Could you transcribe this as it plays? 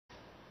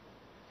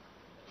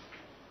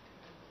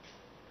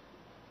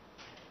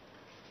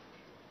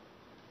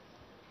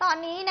ตอน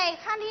นี้ใน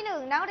ขั้นที่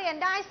1นักเรียน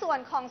ได้ส่วน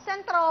ของเส้น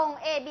ตรง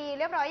AB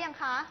เรียบร้อยยัง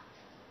คะ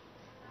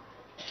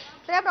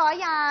เรียบร้อย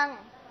ยัง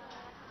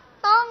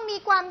ต้องมี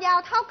ความยาว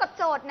เท่ากับ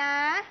โจทย์นะ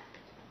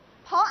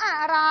เพราะอะ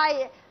ไร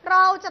เร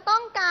าจะต้อ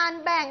งการ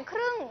แบ่งค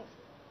รึ่ง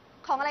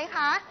ของอะไรค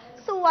ะ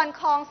ส่วน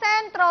ของเส้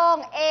นตรง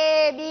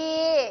AB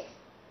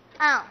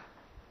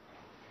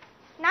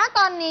ณต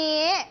อน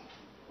นี้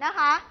นะค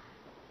ะ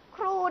ค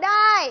รูไ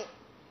ด้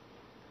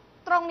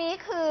ตรงนี้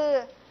คือ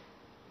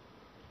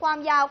ควา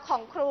มยาวขอ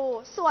งครู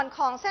ส่วนข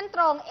องเส้นต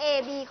รง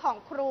AB ของ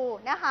ครู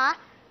นะคะ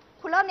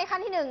ครูเริ่มในขั้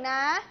นที่1น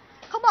ะ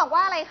เขาบอกว่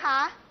าอะไรคะ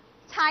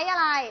ใช้อะ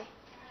ไร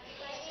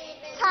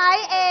ใช้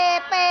A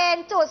เป็น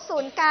จุดศู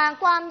นย์กลาง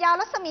ความยาว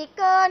รัศมีเ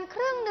กินค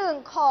รึ่งหนึ่ง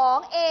ของ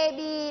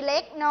AB เล็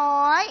กน้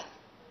อย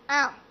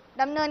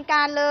ดำเนินก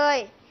ารเลย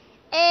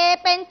A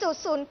เป็นจุด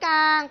ศูนย์กล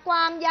างคว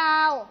ามยา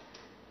ว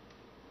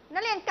นั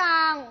กเรียนกล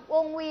างว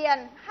งเวียน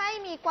ให้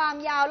มีความ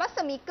ยาวรัศ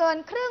มีเกิน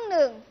ครึ่งห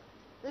นึ่ง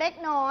เล็ก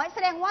น้อยแส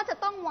ดงว่าจะ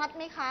ต้องวัดไ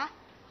หมคะ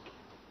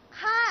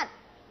คาด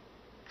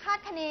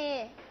คะเน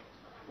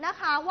นะ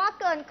คะว่า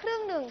เกินครึ่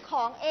งหนึ่งข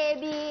อง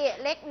AB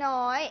เล็ก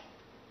น้อย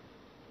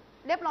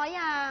เรียบร้อย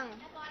ยัง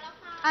เรียบร้อยแล้ว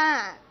ค่ะ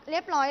เรี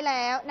ยบร้อยแ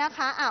ล้วนะค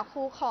ะค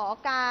รูขอ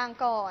กลาง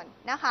ก่อน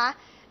นะคะ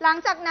หลัง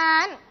จากนั้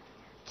น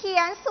เขี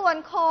ยนส่วน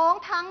โค้ง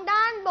ทั้ง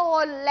ด้านบ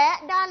นและ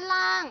ด้าน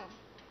ล่าง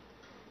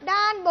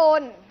ด้านบ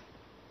น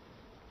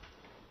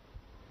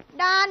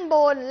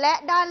และ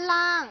ด้าน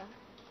ล่าง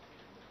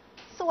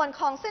ส่วน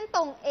ของเส้นต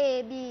รง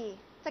AB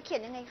จะเขีย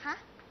นยังไงคะ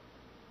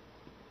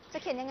จะ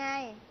เขียนยังไง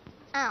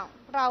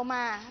เราม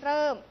าเ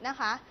ริ่มนะ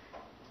คะ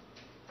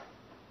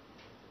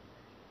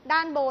ด้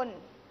านบน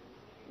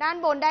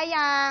ได้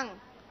ยัง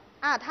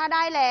ถ้าไ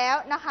ด้แล้ว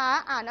นะคะ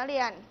นักเรี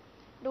ยน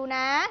ดูน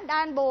ะด้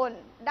านบน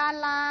ด้าน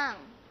ล่าง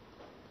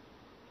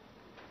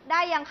ได้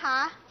ยังคะ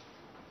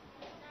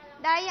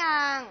ได้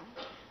ยัง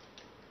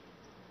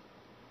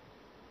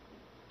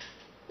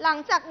หลัง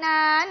จาก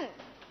นั้น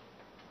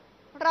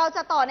เราจ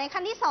ะต่อใน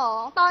ขั้นที่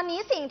2ตอนนี้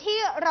สิ่งที่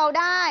เรา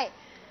ได้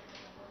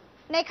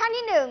ในขั้น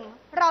ที่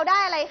1เราได้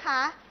อะไรค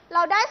ะเร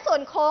าได้ส่ว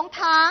นโค้ง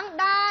ทั้ง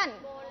ด้าน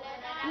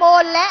บ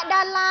นและด้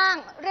านล่าง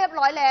เรียบ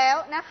ร้อยแล้ว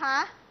นะคะ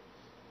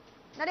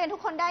นักเรียนทุก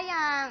คนได้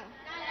ยัง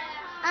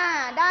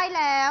ได้แ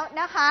ล้ว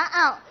นะคะ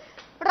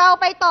เรา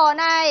ไปต่อ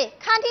ใน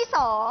ขั้นที่2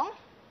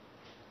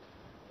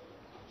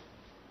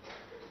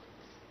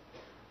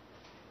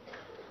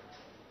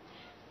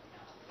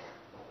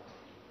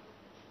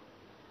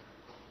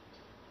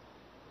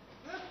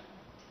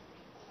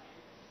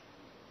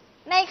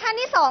ในขั้น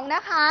ที่2น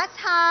ะคะ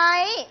ใช้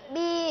B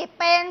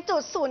เป็นจุ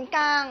ดศูนย์ก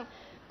ลาง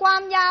ควา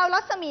มยาวรั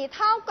ศมีเ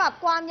ท่ากับ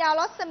ความยาว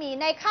รัศมี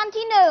ในขั้น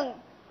ที่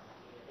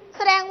1แ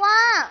สดงว่า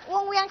ว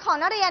งเวียนของ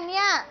นักเรียนเ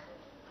นี่ย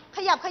ข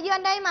ยับเขยื้อ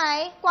นได้ไหม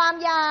ความ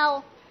ยาว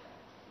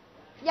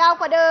ยาว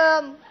กว่าเดิ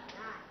ม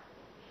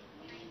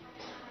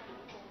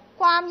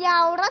ความยา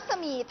วรัศ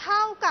มีเท่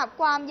ากับ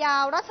ความยา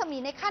วรัศมี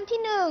ในขั้นที่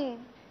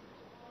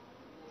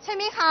1ใช่ไ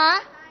หมคะ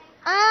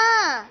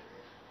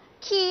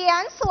เขีย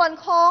นส่วน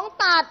โค้ง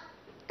ตัด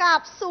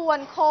กับส่วน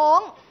โค้ง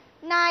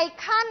ใน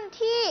ขั้น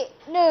ที่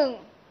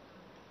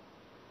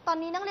1ตอน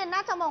นี้นักเรียนน่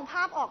าจะมองภ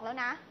าพออกแล้ว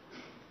นะ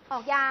ออ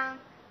กยัง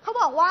เขา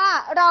บอกว่า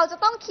เราจะ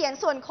ต้องเขียน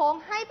ส่วนโค้ง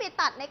ให้ไป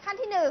ตัดในขั้น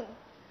ที่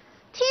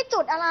1ที่จุ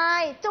ดอะไร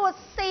จุด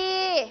C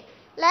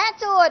และ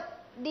จุด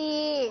D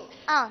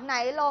ไหน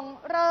ลอง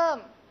เริ่ม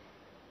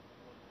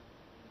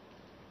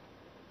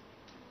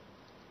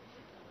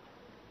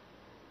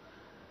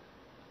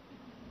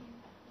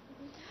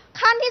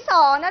ขั้นที่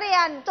2นักเรีย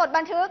นจด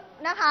บันทึก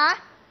นะคะ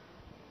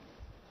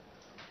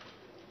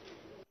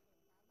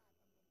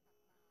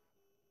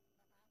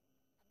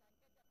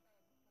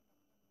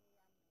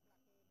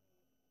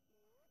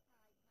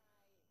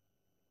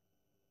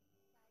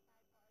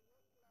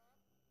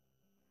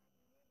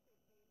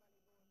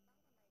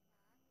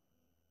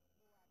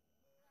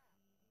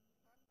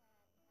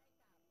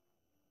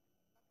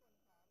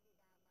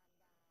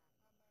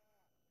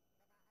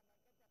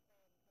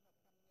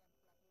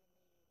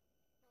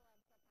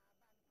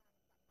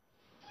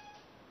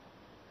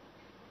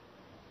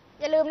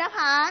อย่าลืมนะค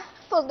ะ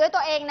ฝึกด้วย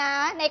ตัวเองนะ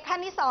ในขั้น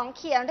ที่2เ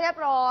ขียนเรียบ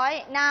ร้อย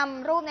น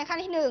ำรูปในขั้น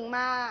ที่1ม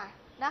า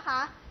นะค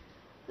ะ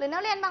หรือนั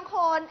กเรียนบางค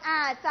นอ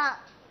าจจะ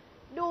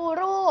ดู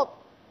รูป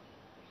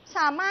ส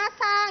ามารถ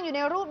สร้างอยู่ใน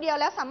รูปเดียว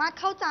แล้วสามารถ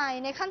เข้าใจ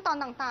ในขั้นตอน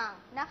ต่าง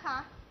ๆนะคะ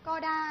ก็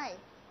ได้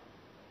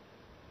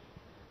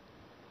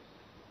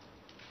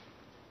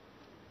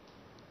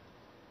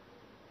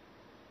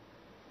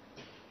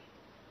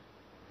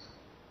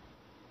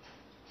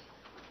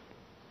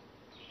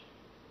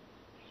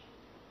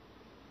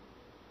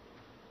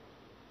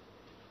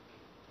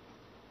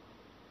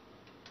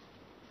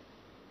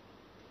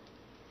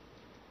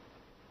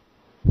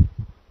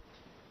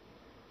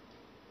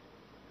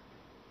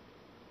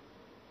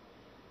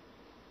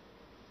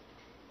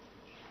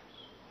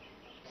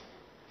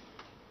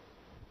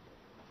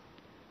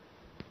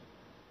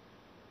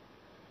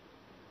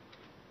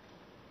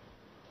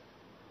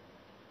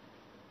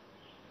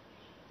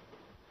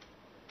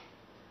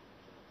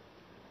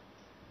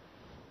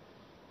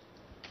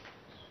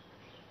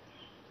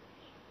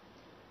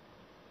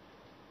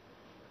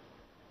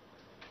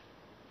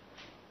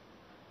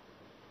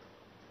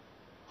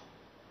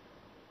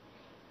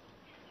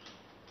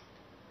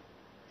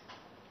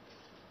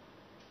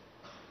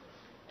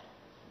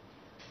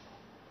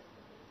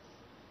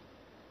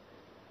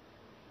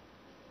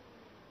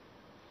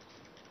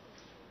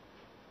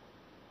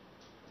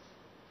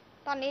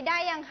ตอนนี้ได้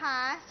ยังคะ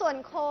ส่วน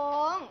โค้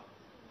ง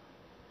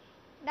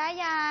ได้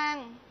ยัง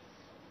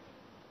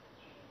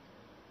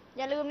อ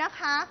ย่าลืมนะ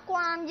คะคว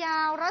ามย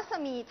าวรัศ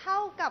มีเท่า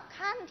กับ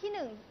ขั้นที่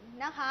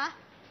1นะคะ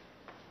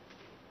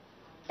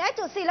ได้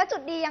จุด C และจุ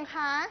ด D ยังค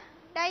ะ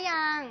ได้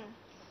ยัง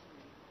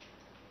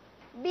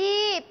B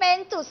เป็น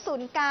จุดศู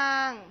นย์กลา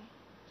ง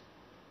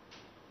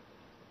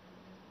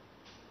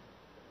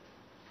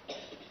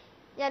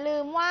อย่าลื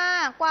มว่า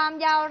ความ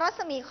ยาวรั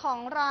ศมีของ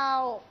เรา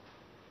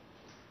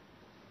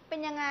เป็น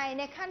ยังไง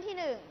ในขั้นที่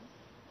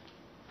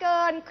1เ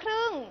กินค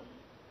รึ่ง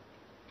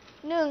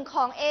1ข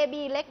อง AB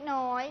เล็ก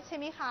น้อยใช่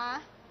ไหมคะ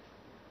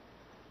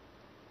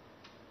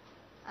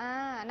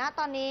ณ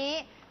ตอนนี้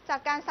จาก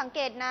การสังเก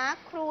ตนะ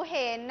ครูเ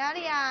ห็นนักเ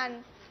รียน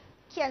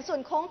เขียนส่ว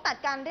นโค้งตัด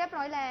กันเรียบ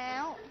ร้อยแล้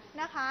ว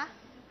นะคะ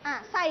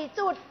ใส่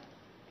จุ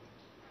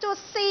ด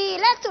C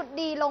และจุด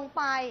D ลงไ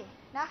ป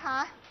นะคะ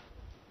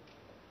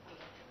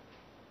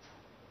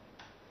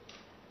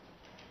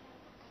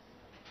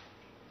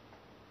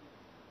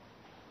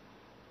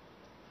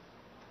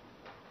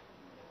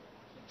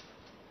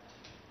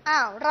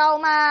เรา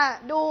มา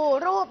ดู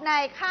รูปใน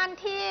ขั้น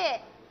ที่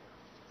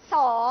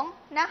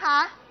2นะคะ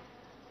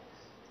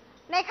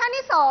ในขั้น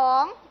ที่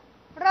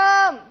2เ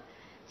ริ่ม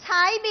ใ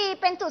ช้ B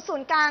เป็นจุดศู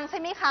นย์กลางใช่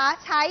ไหมคะ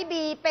ใช้ B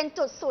เป็น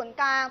จุดศูนย์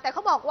กลางแต่เข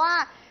าบอกว่า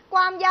คว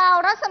ามยาว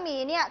รัศมี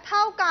เนี่ยเท่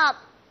ากับ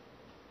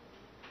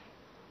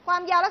ควา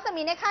มยาวรัศ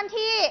มีในขั้น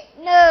ที่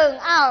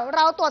1เร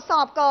าตรวจส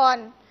อบก่อน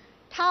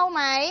เท่าไห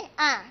ม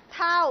เ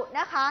ท่า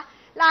นะคะ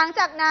หลังจ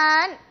ากนั้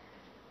น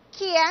เ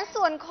ขียน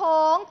ส่วนโค้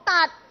ง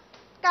ตัด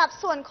กับ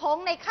ส่วนโค้ง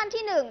ในขั้น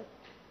ที่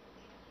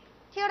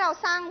1ที่เรา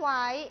สร้างไ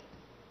ว้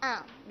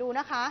ดู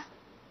นะคะ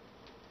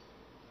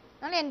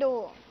นักเรียนดู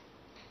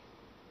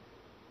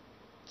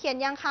เขียน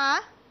ยังคะ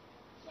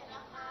เขียนแล้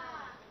วค่ะ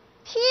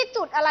ที่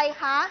จุดอะไร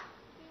คะ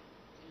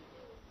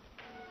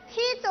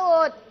ที่จุ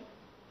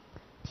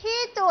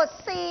ด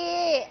C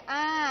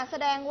แส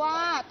ดงว่า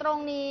ตรง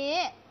นี้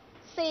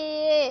C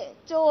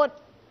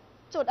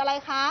จุดอะไร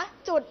คะ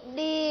จุด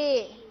D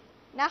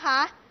นะคะ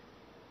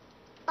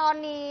ตอน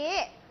นี้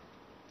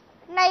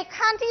ใน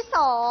ขั้นที่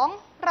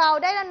2เรา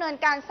ได้ดำเนิน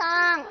การสร้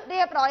างเรี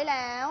ยบร้อยแ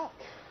ล้ว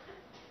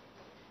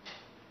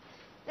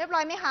เรียบร้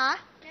อยไหมคะ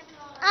เรียบ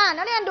ร้อย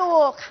นักเรียนดู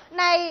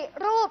ใน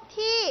รูป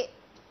ที่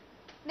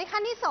ในขั้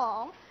นที่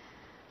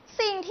2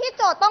สิ่งที่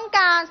โจทย์ต้องก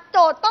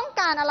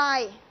ารอะไร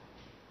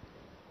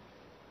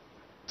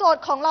โจท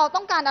ย์ของเรา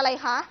ต้องการอะไร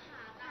คะ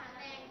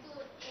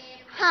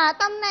หา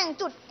ตำแหน่ง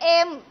จุด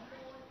M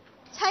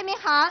ใช่ไหม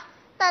คะ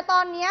แต่ตอ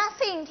นนี้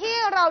สิ่งที่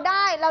เรา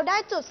ได้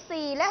จุด C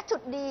และจุ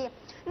ด D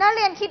นักเ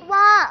รียนคิด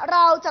ว่าเร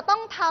าจะต้อ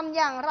งทำ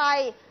อย่างไร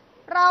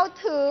เรา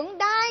ถึง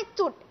ได้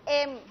จุด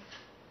M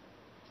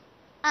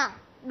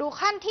ดู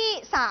ขั้นที่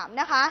3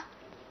นะคะ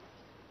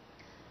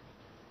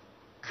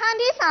ขั้น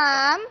ที่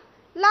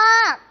3ลา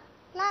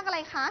กอะไร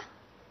คะ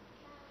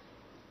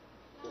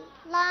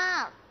ลา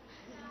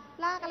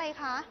กอะไร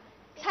คะ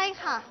ใช่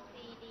ค่ะ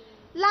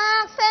ลา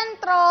กเส้น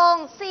ตรง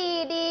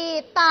CD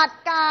ตัด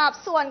กับ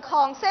ส่วนข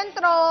องเส้น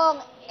ตรง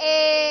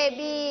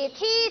AB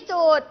ที่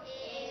จุด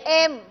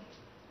M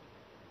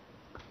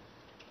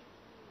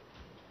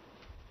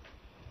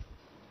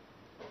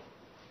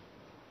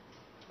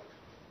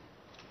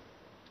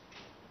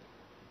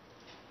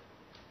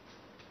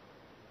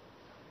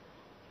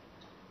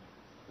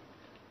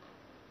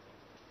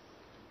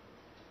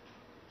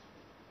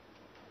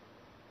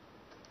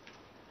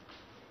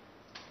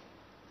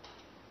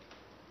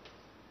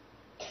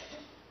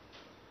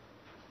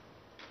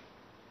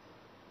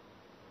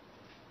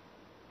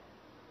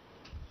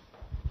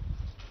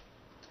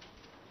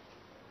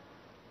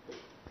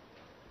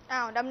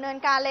ดำเนิน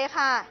การเลย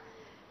ค่ะ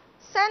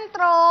เส้นต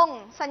รง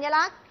สัญ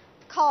ลักษณ์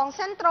ของเ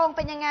ส้นตรงเ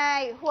ป็นยังไง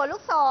หัวลู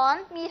กศร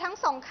มีทั้ง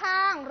สองข้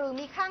างหรือ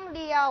มีข้างเ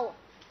ดียว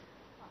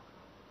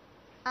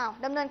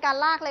ดำเนินการ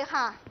ลากเลย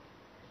ค่ะ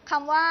ค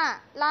ำว่า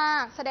ลา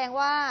กแสดง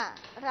ว่า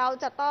เรา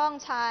จะต้อง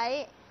ใช้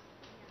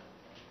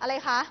อะไร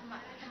คะ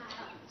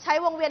ใช้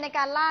วงเวียนในก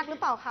ารลากหรือ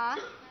เปล่าคะ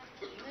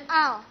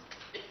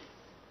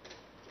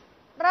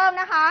เริ่ม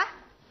นะคะ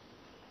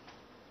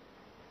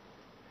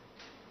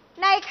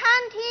ในขั้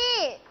นที่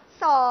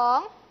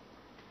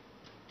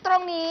2ตร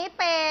งนี้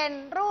เป็น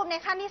รูปใน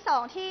ขั้นที่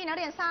2ที่นักเ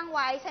รียนสร้างไ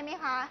ว้ใช่ไหม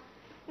คะ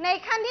ใน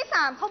ขั้นที่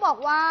3เขาบอก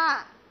ว่า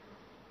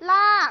ล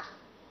าก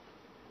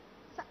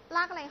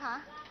อะไรคะ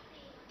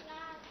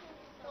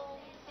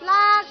ล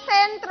ากเ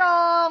ส้นตร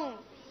ง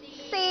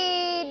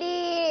CD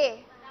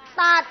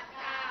ตัด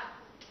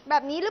แบ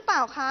บนี้หรือเปล่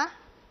าคะ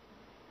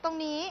ตรง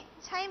นี้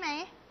ใช่ไหม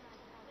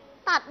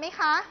ตัดไหม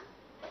คะ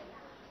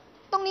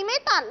ตรงนี้ไม่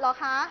ตัดหรอ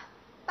คะ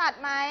ตัด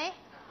ไหม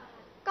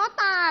ก็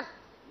ตัด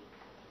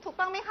ถูก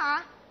ต้องไหมคะ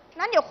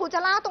นั้นเดี๋ยวครูจะ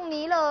ลากตรง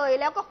นี้เลย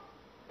แล้วก็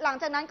หลัง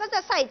จากนั้นก็จะ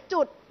ใส่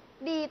จุด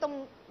D ตรง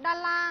ด้าน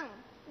ล่าง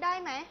ได้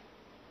ไหม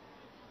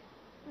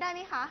ได้ไหม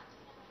คะ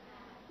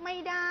ไม่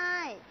ได้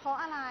เพราะ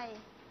อะไร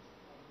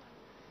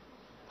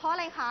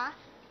คะ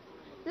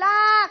ล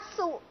าก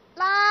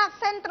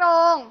เส้นตร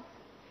ง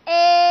A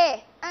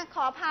ข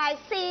ออภัย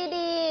CD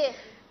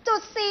จุ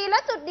ด C และ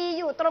จุด D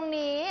อยู่ตรง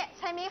นี้ใ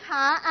ช่ไหมค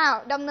ะ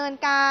ดำเนิน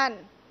การ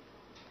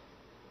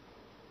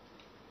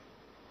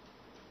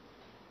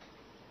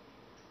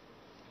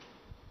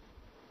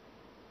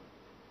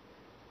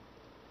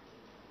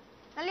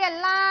นักเรียน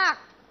ลาก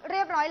เรี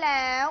ยบร้อยแ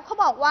ล้วเขา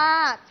บอกว่า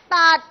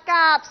ตัด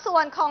กับส่ว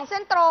นของเส้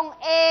นตรง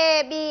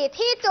AB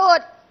ที่จุ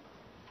ด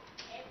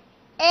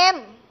M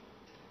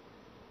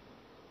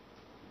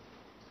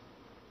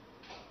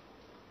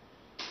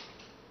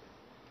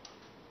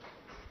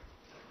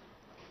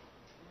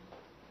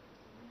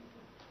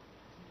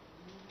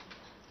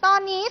ตอน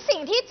นี้สิ่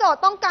งที่โจท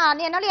ย์ต้องการ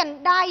เนี่ยนักเรียน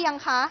ได้ยัง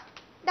คะ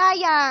ได้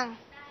ยัง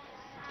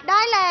ได้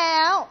แล้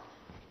ว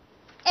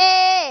A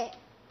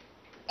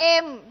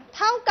M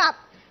เท่ากับ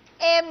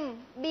M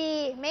B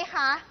ไหมค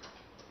ะ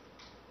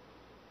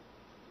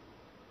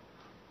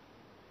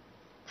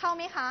เท่าไ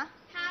หมคะ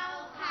เท่า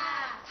ค่ะ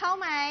เท่า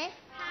ไหม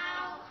เท่า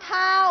เ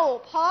ท่า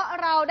เพราะ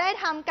เราได้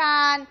ทำก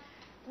าร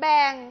แ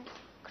บ่ง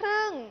ค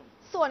รึ่ง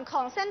ส่วนข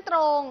องเส้นตร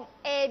ง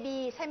AB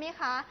ใช่ไหม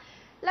คะ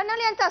แล้วนัก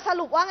เรียนจะส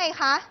รุปว่าไง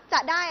คะ จะ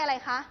ได้อะไร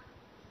คะ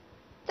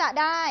จะ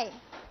ได้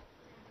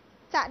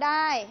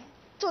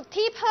จุด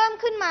ที่เพิ่ม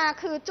ขึ้นมา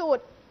คือจุด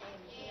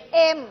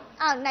M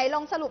ไหนล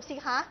องสรุปสิ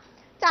คะ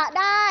จะ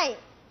ได้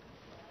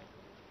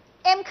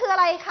M คืออะ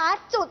ไรคะ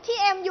จุดที่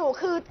M อยู่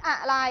คืออะ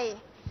ไร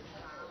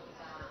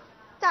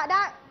จะไ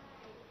ด้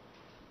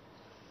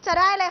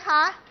อะไรค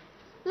ะ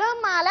เริ่ม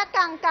มาและก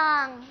ลา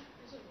ง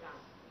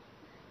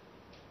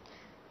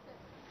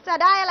จะ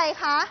ได้อะไร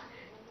คะ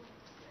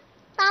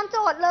ตามโจ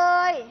ทย์เล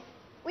ย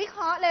วิเค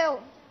ราะห์เร็ว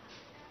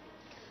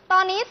ตอ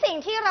นนี้สิ่ง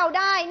ที่เรา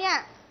ได้เนี่ย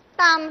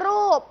ตาม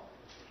รูป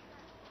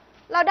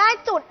เราได้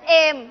จุด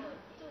M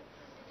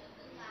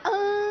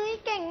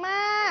เก่งม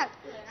าก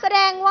แสด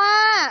งว่า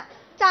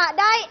จะ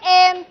ได้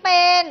M เ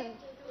ป็น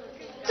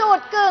จุด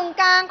กึ่ง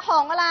กลางขอ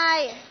งอะไร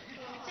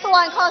ส่ว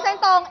นของเส้น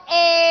ตรง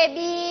AB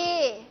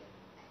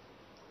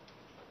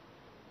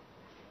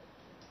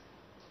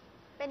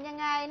เป็นยัง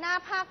ไง น่า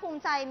ภาคภูมิ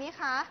ใจไหม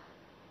คะ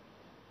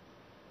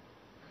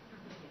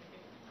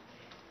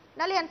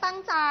นักเรียนตั้ง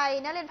ใจ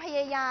นักเรียนพย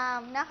ายาม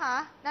นะคะ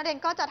นักเรียน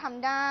ก็จะท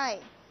ำได้